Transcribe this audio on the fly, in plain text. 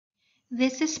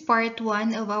This is part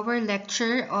 1 of our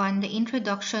lecture on the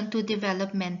Introduction to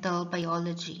Developmental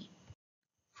Biology.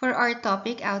 For our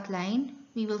topic outline,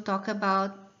 we will talk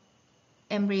about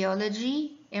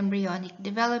embryology, embryonic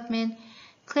development,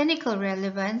 clinical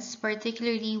relevance,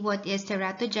 particularly what is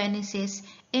teratogenesis,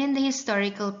 and the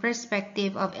historical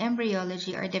perspective of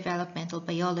embryology or developmental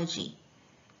biology.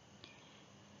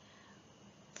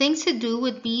 Things to do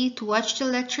would be to watch the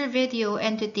lecture video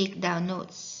and to take down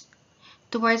notes.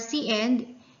 Towards the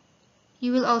end,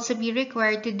 you will also be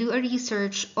required to do a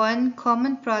research on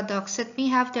common products that may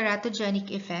have teratogenic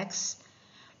effects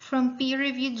from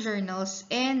peer-reviewed journals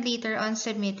and later on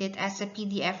submit it as a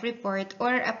PDF report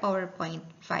or a PowerPoint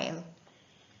file.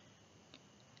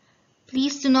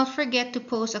 Please do not forget to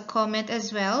post a comment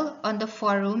as well on the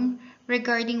forum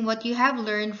regarding what you have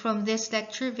learned from this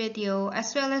lecture video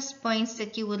as well as points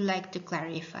that you would like to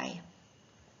clarify.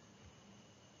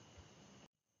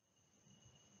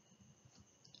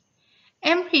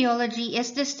 Embryology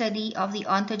is the study of the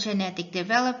ontogenetic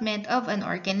development of an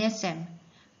organism.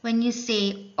 When you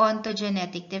say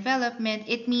ontogenetic development,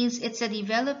 it means it's a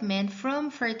development from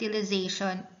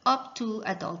fertilization up to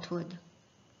adulthood.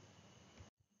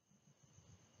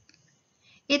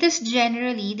 It is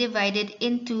generally divided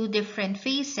into different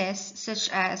phases such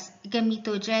as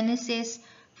gametogenesis,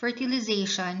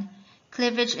 fertilization,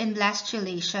 cleavage and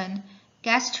blastulation,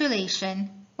 gastrulation,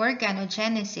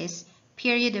 organogenesis,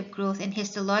 period of growth and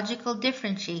histological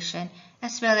differentiation,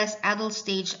 as well as adult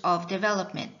stage of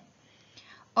development.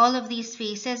 All of these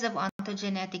phases of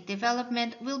ontogenetic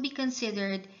development will be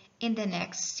considered in the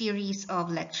next series of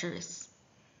lectures.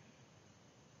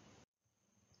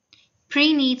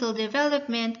 Prenatal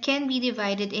development can be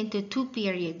divided into two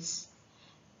periods.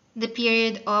 The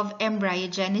period of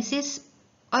embryogenesis,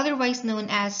 otherwise known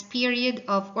as period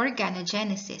of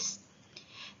organogenesis.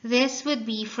 This would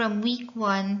be from week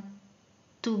 1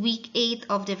 to week 8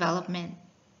 of development.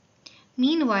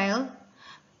 Meanwhile,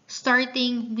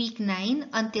 starting week 9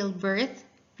 until birth,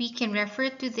 we can refer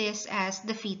to this as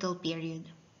the fetal period.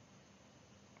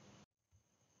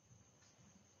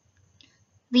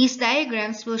 These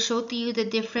diagrams will show to you the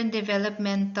different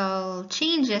developmental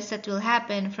changes that will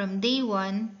happen from day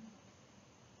 1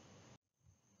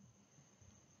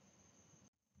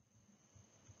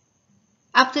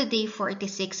 up to day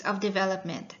 46 of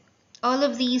development. All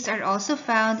of these are also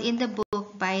found in the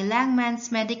book by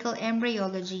Langman's Medical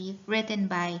Embryology, written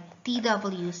by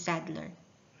T.W. Sadler.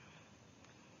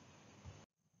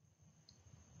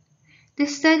 The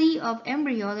study of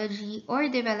embryology or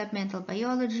developmental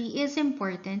biology is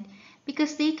important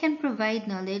because they can provide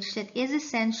knowledge that is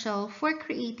essential for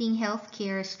creating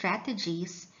healthcare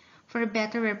strategies for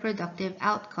better reproductive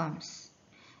outcomes.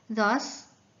 Thus,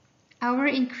 our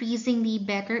increasingly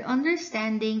better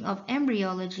understanding of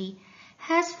embryology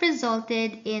has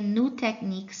resulted in new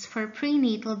techniques for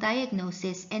prenatal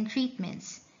diagnosis and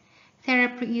treatments,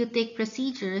 therapeutic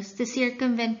procedures to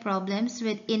circumvent problems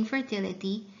with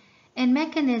infertility, and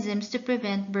mechanisms to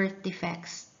prevent birth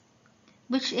defects,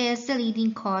 which is the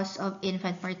leading cause of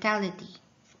infant mortality.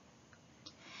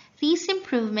 These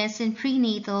improvements in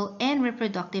prenatal and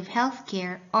reproductive health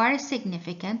care are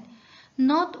significant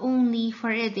not only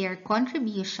for their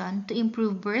contribution to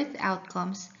improve birth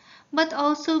outcomes, but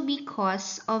also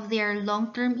because of their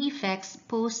long-term effects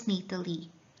postnatally.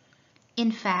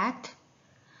 In fact,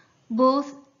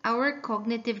 both our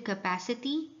cognitive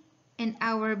capacity and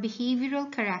our behavioral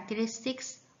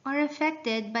characteristics are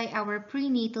affected by our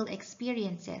prenatal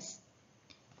experiences.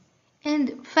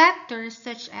 And factors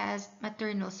such as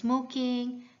maternal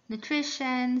smoking,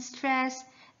 nutrition, stress,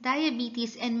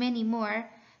 diabetes, and many more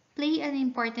play an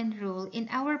important role in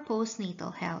our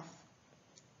postnatal health.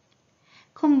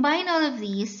 Combine all of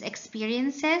these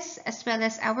experiences as well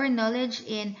as our knowledge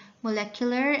in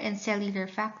molecular and cellular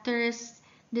factors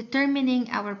determining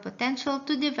our potential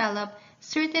to develop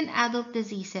certain adult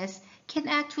diseases can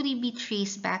actually be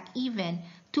traced back even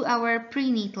to our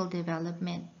prenatal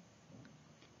development.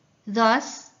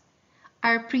 Thus,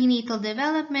 our prenatal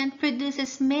development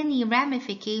produces many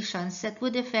ramifications that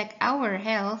would affect our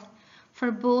health for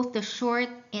both the short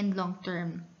and long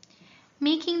term,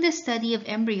 making the study of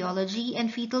embryology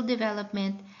and fetal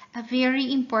development a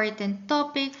very important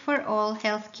topic for all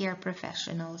healthcare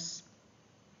professionals.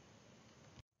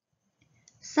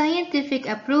 Scientific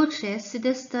approaches to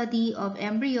the study of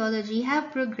embryology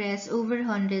have progressed over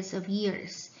hundreds of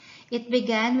years. It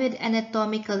began with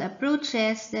anatomical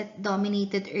approaches that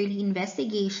dominated early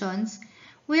investigations,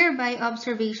 whereby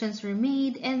observations were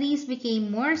made, and these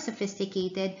became more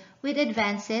sophisticated with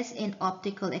advances in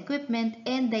optical equipment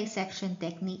and dissection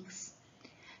techniques.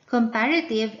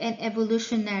 Comparative and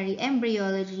evolutionary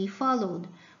embryology followed,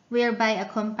 whereby a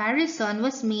comparison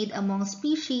was made among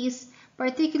species,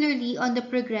 particularly on the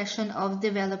progression of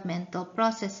developmental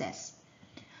processes.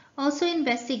 Also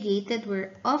investigated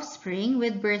were offspring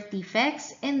with birth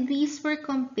defects, and these were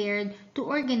compared to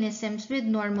organisms with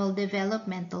normal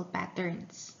developmental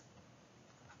patterns.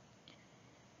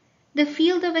 The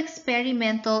field of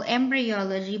experimental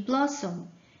embryology blossomed.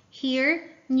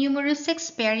 Here, numerous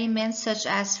experiments such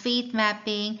as fate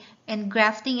mapping and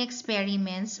grafting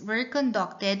experiments were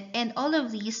conducted, and all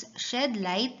of these shed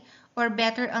light or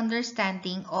better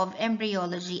understanding of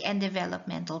embryology and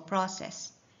developmental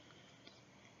process.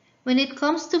 When it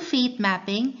comes to fate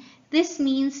mapping, this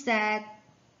means that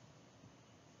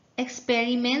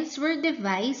experiments were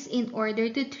devised in order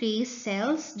to trace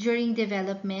cells during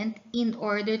development in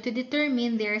order to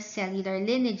determine their cellular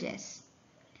lineages.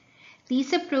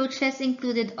 These approaches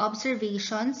included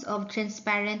observations of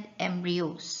transparent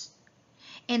embryos.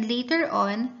 And later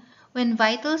on, when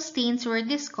vital stains were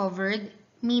discovered,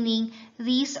 meaning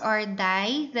these are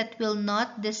dye that will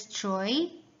not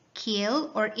destroy,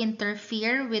 kill, or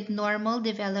interfere with normal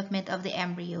development of the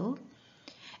embryo,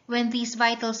 when these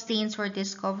vital stains were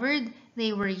discovered,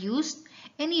 they were used,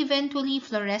 and eventually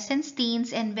fluorescent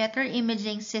stains and better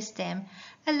imaging system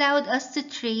allowed us to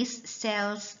trace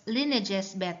cells'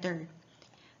 lineages better.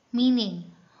 Meaning,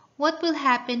 what will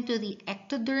happen to the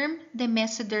ectoderm, the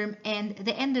mesoderm, and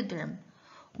the endoderm?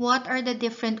 What are the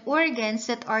different organs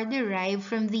that are derived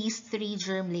from these three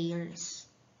germ layers?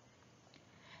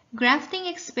 Grafting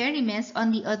experiments,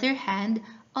 on the other hand,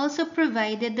 also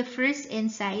provided the first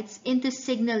insights into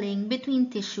signaling between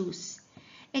tissues.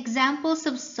 Examples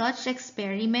of such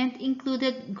experiment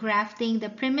included grafting the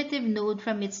primitive node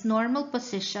from its normal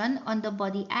position on the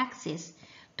body axis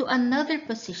to another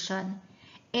position,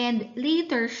 and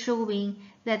later showing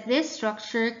that this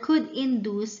structure could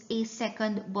induce a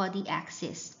second body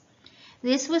axis.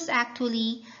 This was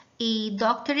actually a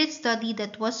doctorate study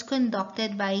that was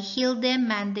conducted by Hilde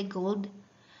Mandegold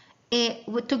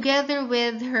together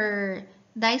with her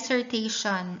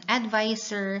dissertation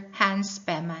advisor Hans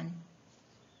Spemann.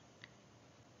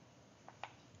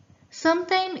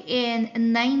 Sometime in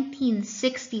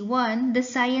 1961, the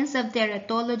science of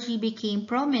teratology became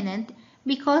prominent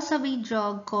because of a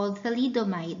drug called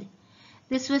thalidomide.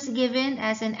 This was given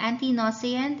as an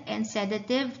anti-nauseant and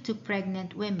sedative to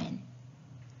pregnant women.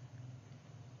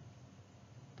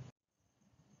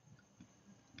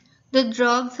 The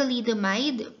drug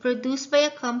thalidomide, produced by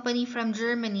a company from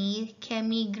Germany,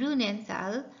 Chemie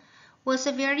Grunenthal, was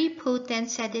a very potent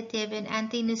sedative and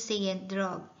anti-nauseant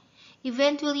drug.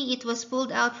 Eventually, it was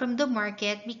pulled out from the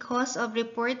market because of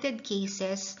reported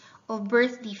cases of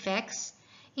birth defects,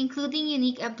 including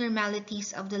unique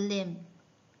abnormalities of the limb,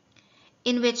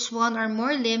 in which one or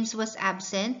more limbs was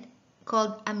absent,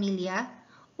 called amelia,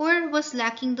 or was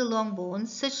lacking the long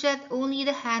bones, such that only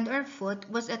the hand or foot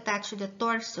was attached to the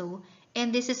torso,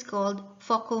 and this is called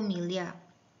phocomelia.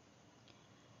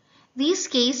 These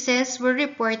cases were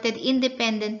reported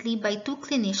independently by two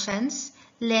clinicians,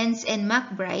 Lenz and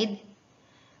McBride.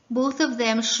 Both of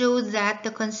them showed that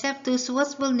the conceptus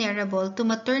was vulnerable to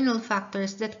maternal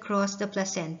factors that cross the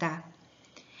placenta.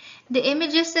 The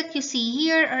images that you see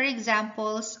here are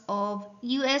examples of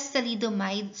US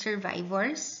thalidomide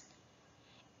survivors.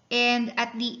 And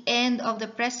at the end of the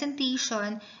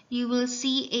presentation, you will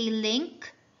see a link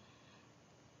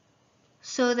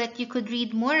so that you could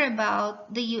read more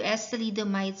about the US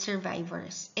thalidomide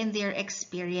survivors and their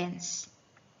experience.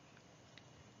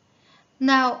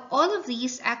 Now, all of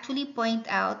these actually point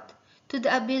out to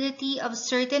the ability of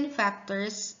certain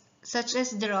factors, such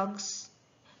as drugs,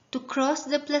 to cross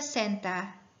the placenta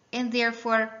and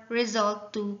therefore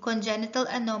result to congenital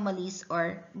anomalies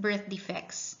or birth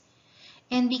defects.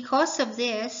 And because of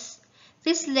this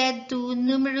led to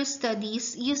numerous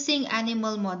studies using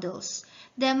animal models,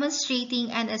 demonstrating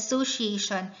an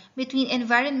association between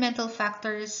environmental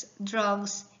factors,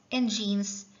 drugs, and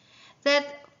genes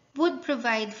that would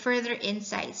provide further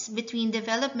insights between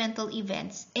developmental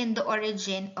events and the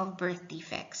origin of birth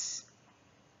defects.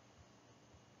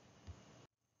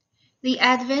 The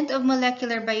advent of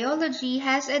molecular biology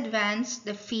has advanced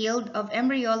the field of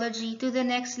embryology to the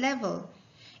next level.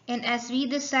 And as we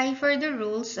decipher the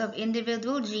roles of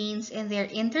individual genes and their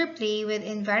interplay with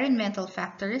environmental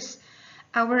factors,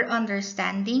 our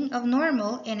understanding of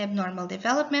normal and abnormal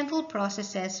developmental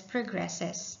processes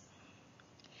progresses.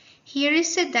 Here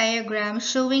is a diagram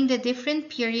showing the different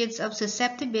periods of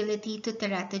susceptibility to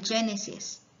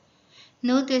teratogenesis.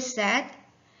 Notice that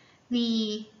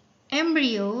the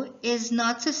embryo is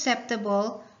not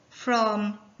susceptible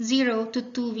from 0 to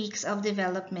 2 weeks of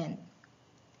development.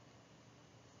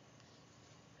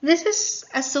 This is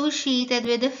associated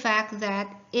with the fact that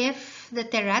if the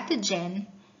teratogen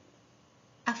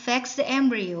affects the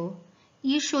embryo,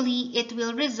 usually it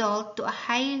will result to a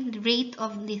high rate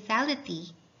of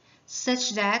lethality,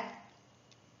 such that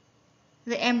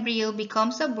the embryo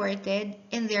becomes aborted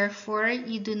and therefore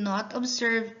you do not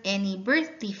observe any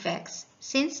birth defects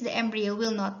since the embryo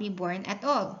will not be born at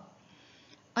all.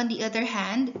 On the other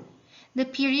hand, the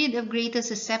period of greatest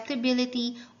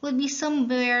susceptibility would be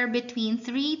somewhere between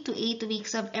 3 to 8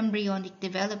 weeks of embryonic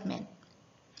development.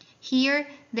 Here,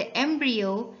 the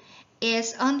embryo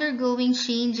is undergoing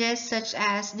changes such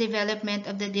as development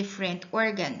of the different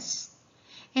organs.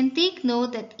 And take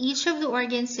note that each of the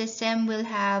organ system will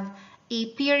have a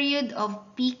period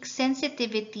of peak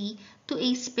sensitivity to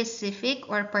a specific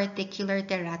or particular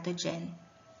teratogen.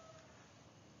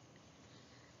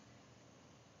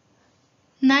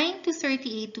 9 to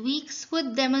 38 weeks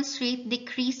would demonstrate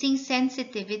decreasing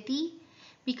sensitivity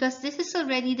because this is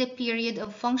already the period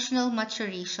of functional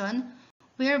maturation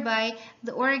whereby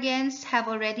the organs have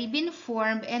already been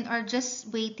formed and are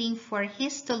just waiting for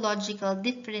histological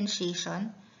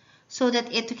differentiation so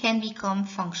that it can become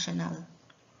functional.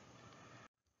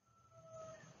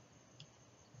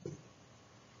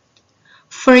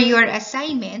 For your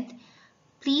assignment,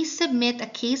 please submit a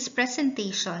case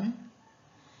presentation.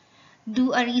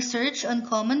 Do a research on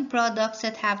common products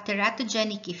that have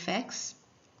teratogenic effects.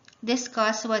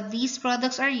 Discuss what these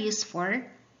products are used for,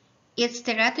 its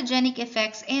teratogenic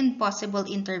effects, and possible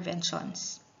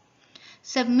interventions.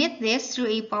 Submit this through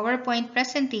a PowerPoint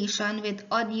presentation with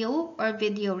audio or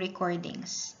video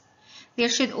recordings. There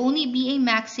should only be a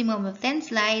maximum of 10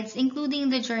 slides, including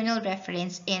the journal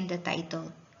reference and the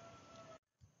title.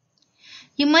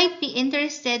 You might be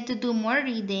interested to do more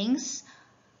readings.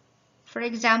 For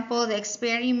example, the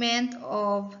experiment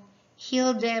of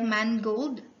Hilde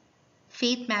Mangold,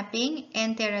 Fate Mapping,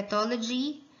 and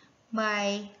Teratology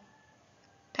by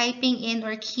typing in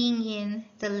or keying in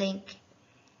the link